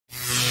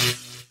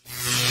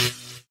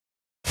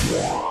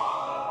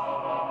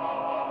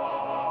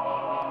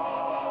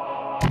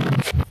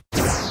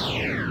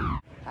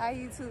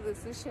YouTube,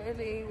 this is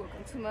Shirley.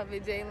 Welcome to my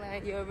VJ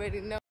line. You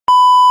already know.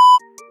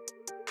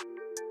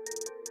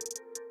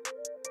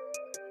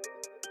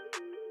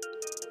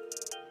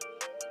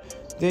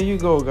 There you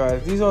go,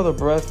 guys. These are the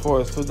Bread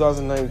Force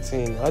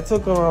 2019. I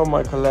took around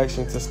my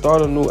collection to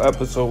start a new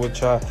episode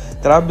with y'all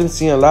that I've been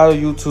seeing a lot of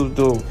YouTube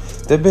do.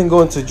 They've been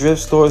going to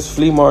thrift stores,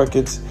 flea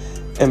markets,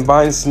 and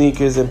buying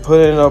sneakers and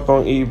putting it up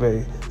on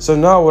eBay. So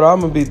now what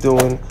I'm going to be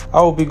doing,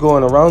 I will be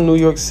going around New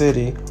York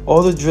City,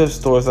 all the thrift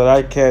stores that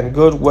I can,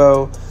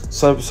 Goodwill,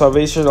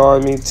 Salvation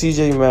Army,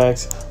 TJ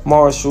Maxx,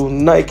 Marshall,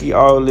 Nike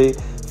Outlet,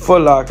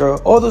 Foot Locker,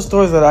 all the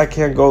stores that I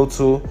can go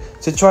to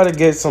try to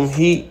get some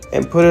heat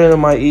and put it in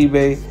my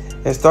eBay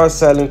and start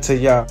selling to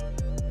y'all.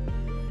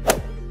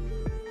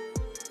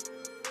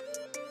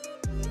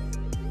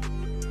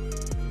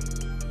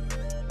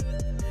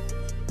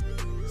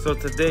 So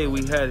today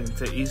we heading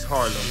to East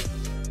Harlem.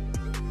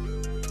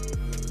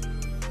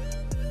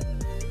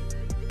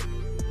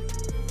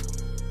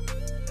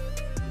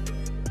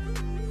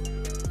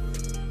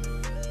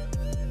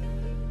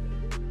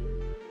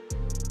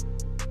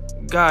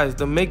 Guys,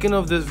 the making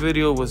of this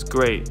video was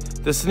great.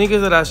 The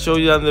sneakers that I showed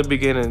you in the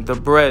beginning, the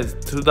Breads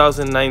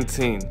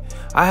 2019,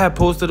 I had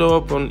posted them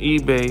up on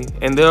eBay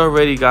and they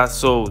already got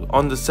sold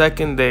on the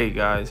second day,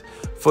 guys,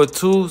 for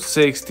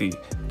 $260.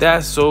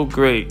 That's so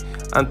great.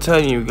 I'm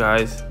telling you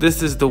guys,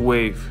 this is the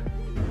wave.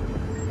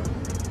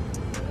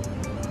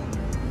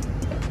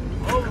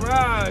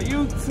 Alright,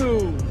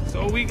 YouTube.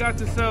 So we got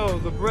to sell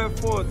the Bread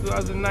 4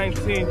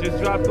 2019.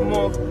 Just dropped them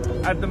off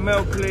at the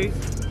mail place.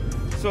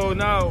 So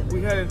now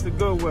we heading to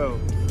Goodwill.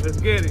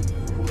 Let's get it.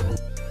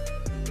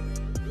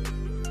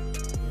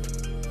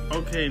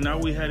 Okay, now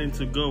we heading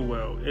to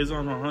Goodwill. It's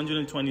on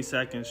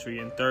 122nd Street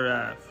and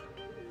 3rd Ave.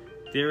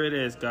 There it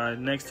is, guys,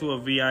 next to a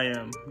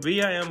VIM.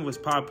 VIM was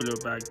popular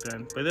back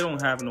then, but they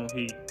don't have no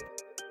heat.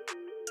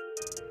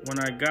 When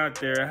I got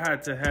there, I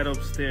had to head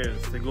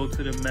upstairs to go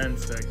to the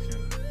men's section.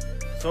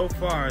 So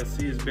far, I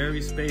see it's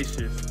very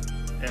spacious.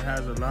 It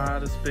has a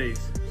lot of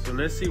space. So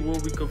let's see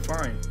what we could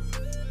find.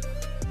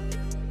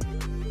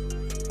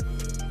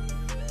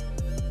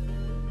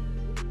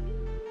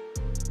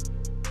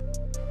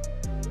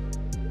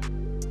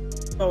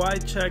 So I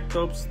checked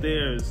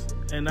upstairs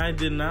and I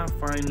did not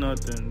find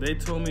nothing. They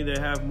told me they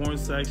have more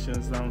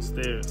sections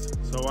downstairs,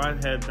 so I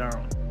head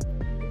down.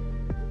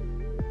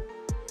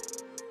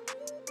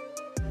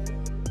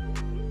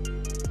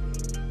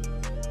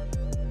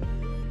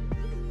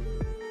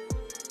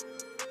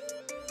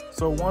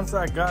 So once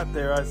I got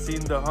there, I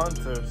seen the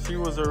hunter. She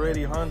was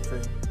already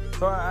hunting.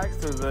 So I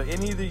asked her, do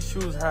any of these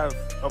shoes have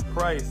a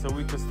price so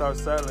we could start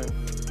selling?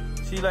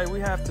 She like,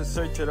 we have to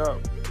search it up.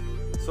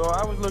 So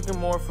I was looking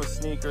more for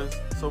sneakers,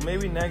 so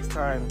maybe next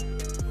time.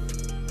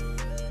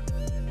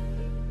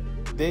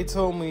 They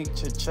told me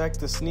to check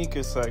the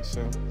sneaker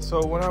section.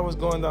 So when I was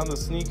going down the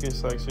sneaker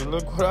section,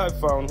 look what I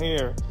found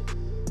here.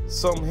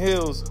 Some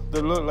heels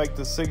that look like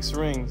the 6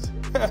 rings.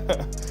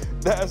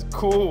 That's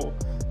cool,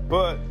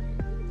 but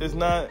it's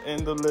not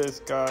in the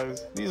list,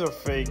 guys. These are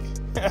fake.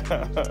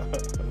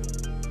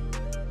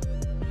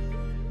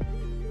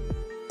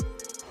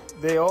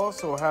 They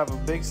also have a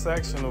big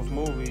section of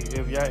movie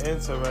if y'all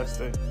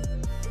interested.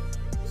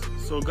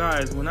 So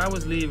guys, when I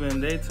was leaving,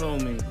 they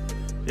told me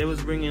they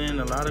was bringing in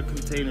a lot of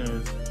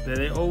containers, that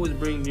they always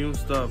bring new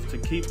stuff to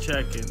keep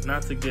checking,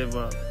 not to give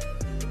up.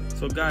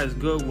 So guys,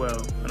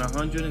 Goodwill on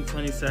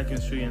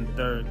 122nd Street and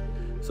 3rd.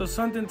 So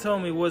something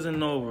told me it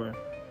wasn't over.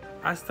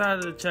 I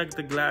started to check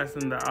the glass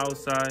on the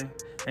outside,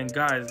 and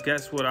guys,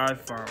 guess what I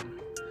found?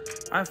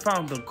 I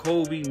found the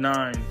Kobe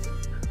 9s.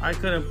 I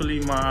couldn't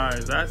believe my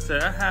eyes. I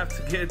said, I have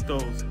to get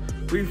those.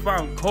 We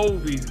found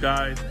Kobe's,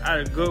 guys, at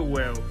a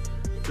Goodwill.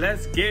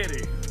 Let's get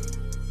it.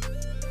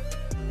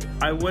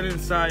 I went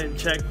inside and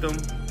checked them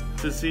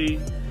to see,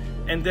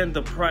 and then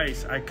the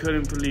price, I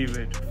couldn't believe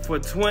it. For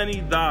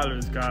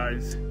 $20,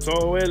 guys.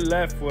 So it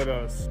left with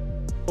us.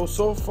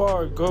 So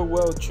far,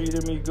 Goodwill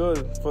treated me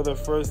good for the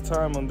first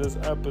time on this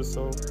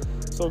episode.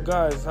 So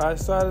guys, I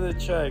started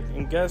to check,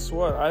 and guess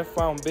what? I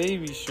found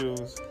baby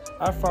shoes.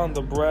 I found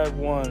the Bread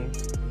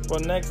ones.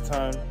 But next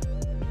time,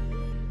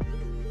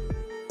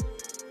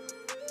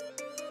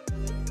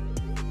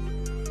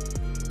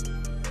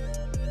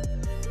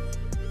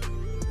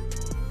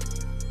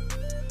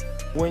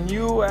 when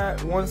you at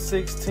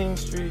 116th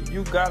Street,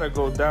 you gotta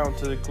go down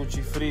to the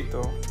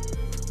Cuchifrito.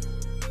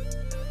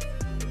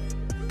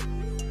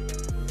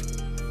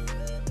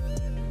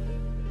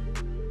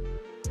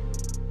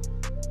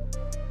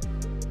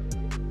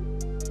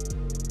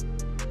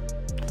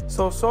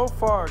 So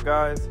far,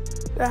 guys,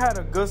 they had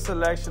a good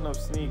selection of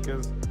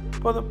sneakers,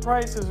 but the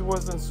prices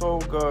wasn't so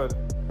good.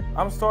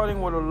 I'm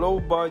starting with a low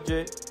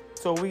budget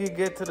so we can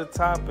get to the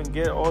top and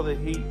get all the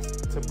heat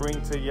to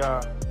bring to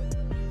y'all.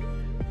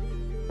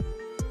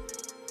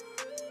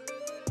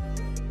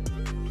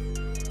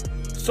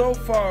 So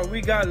far,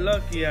 we got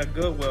lucky at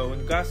Goodwill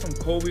and got some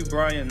Kobe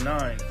Bryant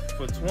 9s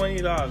for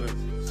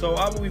 $20. So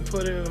I will be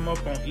putting them up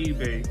on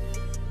eBay.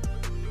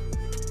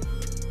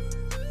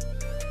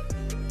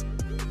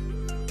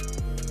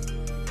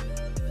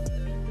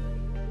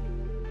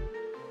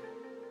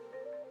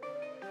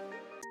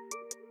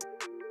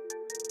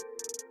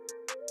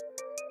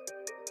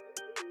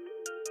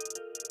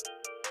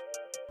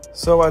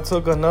 So I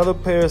took another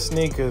pair of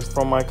sneakers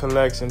from my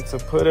collection to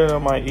put it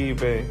on my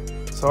eBay.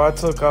 So I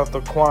took out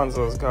the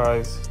Kwanzas,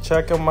 guys.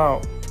 Check them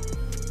out.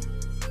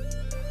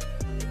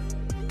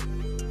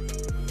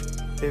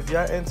 If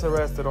y'all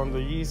interested on the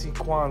Yeezy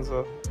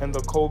Kwanzaa and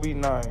the Kobe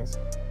 9s,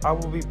 I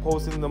will be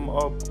posting them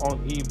up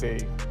on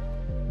eBay.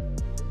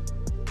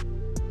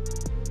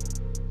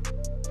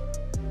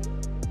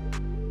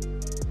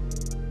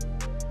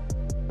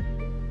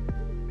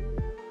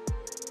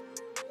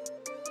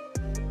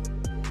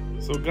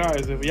 So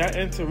guys, if y'all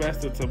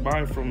interested to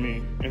buy from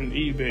me in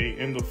eBay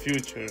in the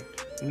future,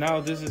 now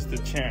this is the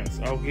chance.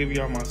 I'll give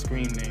y'all my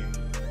screen name.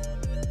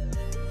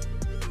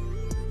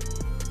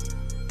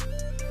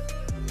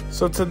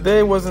 So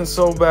today wasn't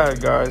so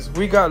bad, guys.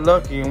 We got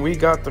lucky and we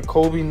got the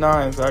Kobe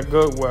 9s at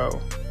Goodwill.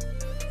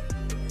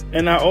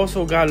 And I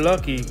also got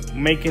lucky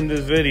making this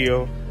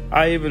video.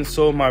 I even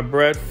sold my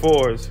Bread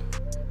 4s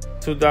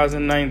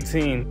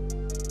 2019.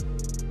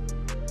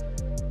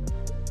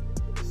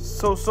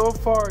 So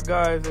far,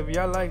 guys, if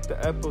y'all like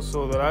the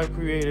episode that I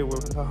created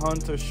with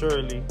Hunter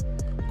Shirley,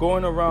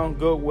 going around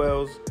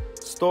Goodwill's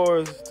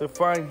stores to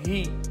find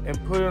heat and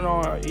put it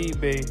on our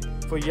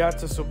eBay for y'all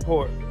to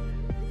support.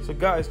 So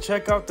guys,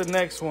 check out the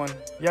next one.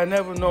 Y'all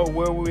never know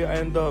where we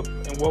end up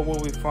and what will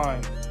we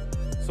find.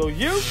 So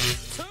you